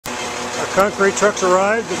Our concrete truck's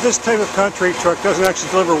arrived. This type of concrete truck doesn't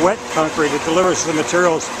actually deliver wet concrete. It delivers the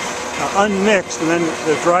materials unmixed, and then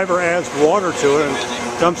the driver adds water to it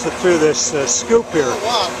and dumps it through this scoop here.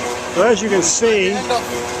 So as you can see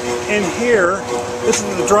in here, this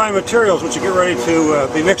is the dry materials which you get ready to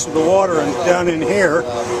be mixed with the water, and down in here,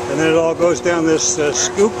 and then it all goes down this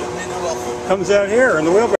scoop, comes out here in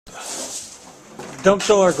the wheelbarrow. Dumped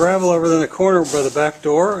all our gravel over in the corner by the back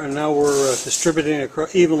door, and now we're distributing it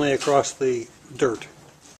evenly across the dirt.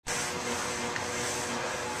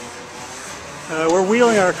 We're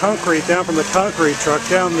wheeling our concrete down from the concrete truck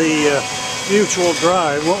down the mutual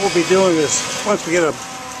drive. What we'll be doing is, once we get a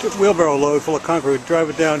wheelbarrow load full of concrete, we drive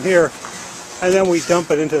it down here, and then we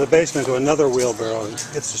dump it into the basement to another wheelbarrow, and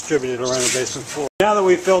it's distributed around the basement floor. Now that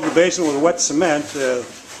we've filled the basement with wet cement, the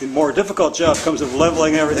more difficult job comes of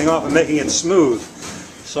leveling everything off and making it smooth.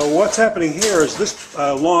 So what's happening here is this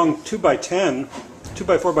long 2x10,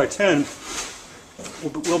 2x4x10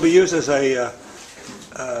 will be used as a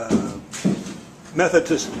method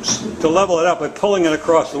to level it up by pulling it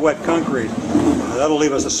across the wet concrete. That'll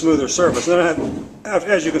leave us a smoother surface. Then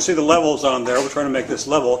as you can see the levels on there, we're trying to make this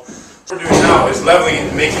level. What we're doing now is leveling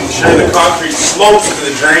it, making sure the concrete slopes into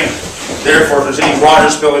the drain. Therefore, if there's any water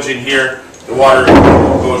spillage in here, the water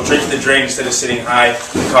goes straight to the drain instead of sitting high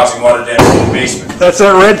and causing water damage in the basement. That's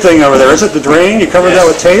that red thing over there. Is it the drain? You covered that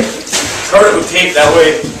with tape? Cover it with tape, that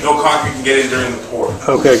way no concrete can get in during the pour.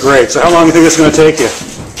 Okay, great. So how long do you think it's going to take you?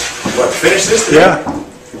 What, finish this today? Yeah.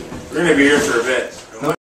 We're going to be here for a bit.